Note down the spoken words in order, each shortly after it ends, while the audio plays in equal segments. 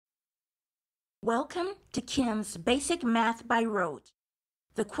Welcome to Kim's Basic Math by Rote,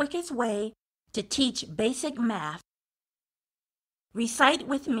 the quickest way to teach basic math. Recite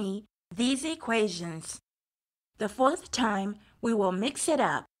with me these equations. The fourth time, we will mix it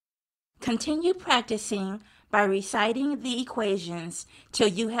up. Continue practicing by reciting the equations till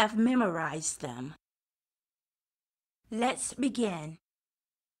you have memorized them. Let's begin.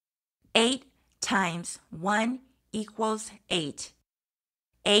 8 times 1 equals 8.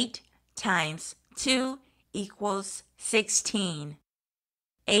 8 times 2 equals 16.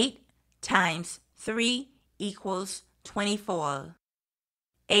 8 times 3 equals 24.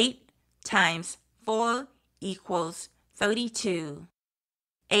 8 times 4 equals 32.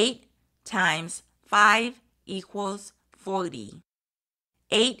 8 times 5 equals 40.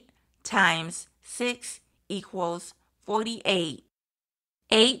 8 times 6 equals 48.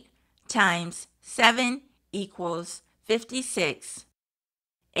 8 times 7 equals 56.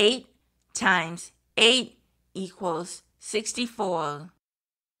 8 times 8 equals 64.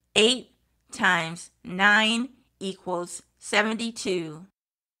 8 times 9 equals 72.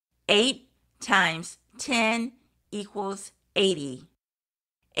 8 times 10 equals 80.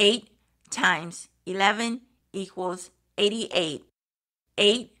 8 times 11 equals 88.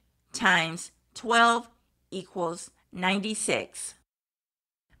 8 times 12 equals 96.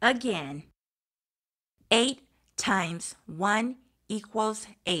 Again, 8 times 1 equals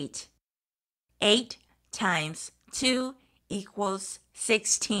 8. 8 times 2 equals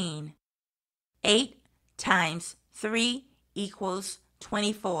 16. 8 times 3 equals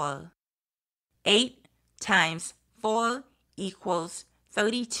 24. 8 times 4 equals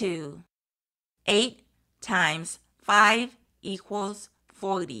 32. 8 times 5 equals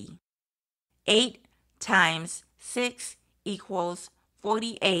 40. 8 times 6 equals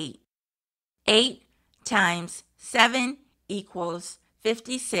 48. 8 times 7 equals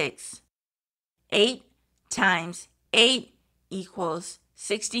 56. 8 times 8 equals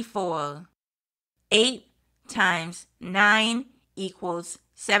 64. 8 times 9 equals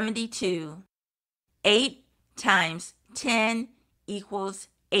 72. 8 times 10 equals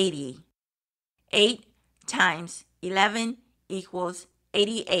 80. 8 times 11 equals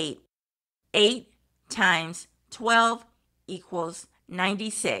 88. 8 times 12 equals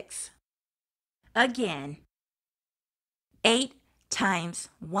 96. Again, 8 times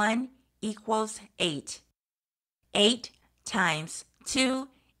 1 equals 8. 8 times 2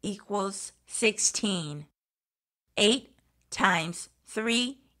 equals 16. 8 times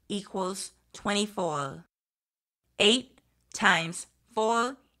 3 equals 24. 8 times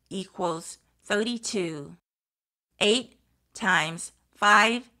 4 equals 32. 8 times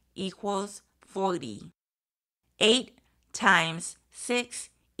 5 equals 40. 8 times 6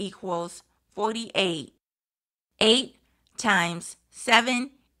 equals 48. 8 times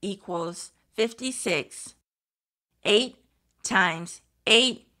 7 equals 56. 8 times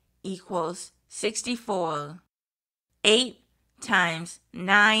 8 equals 64. 8 times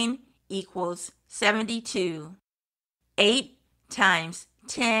 9 equals 72. 8 times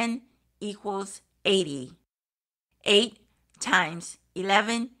 10 equals 80. 8 times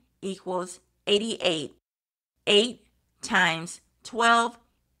 11 equals 88. 8 times 12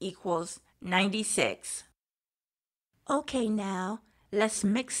 equals 96. Okay, now let's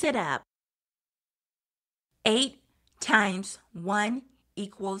mix it up. 8 times 1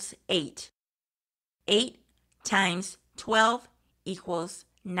 equals 8. 8 times 12 equals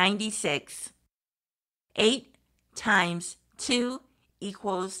 96. 8 times 2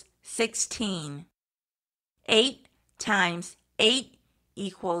 equals 16. 8 times 8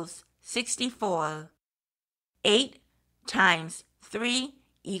 equals 64. 8 times 3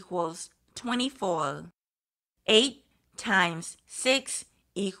 equals 24. 8 times 6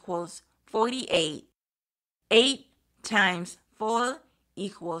 equals 48. 8 times 4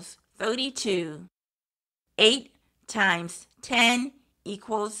 equals 32. 8 times 10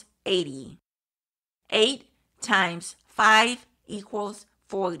 equals 80. 8 times 5 equals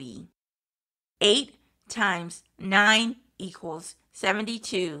 40. 8 times 9 equals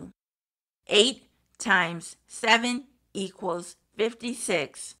 72. 8 times 7 equals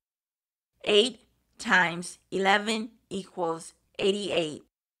 56. 8 times 11 equals 88.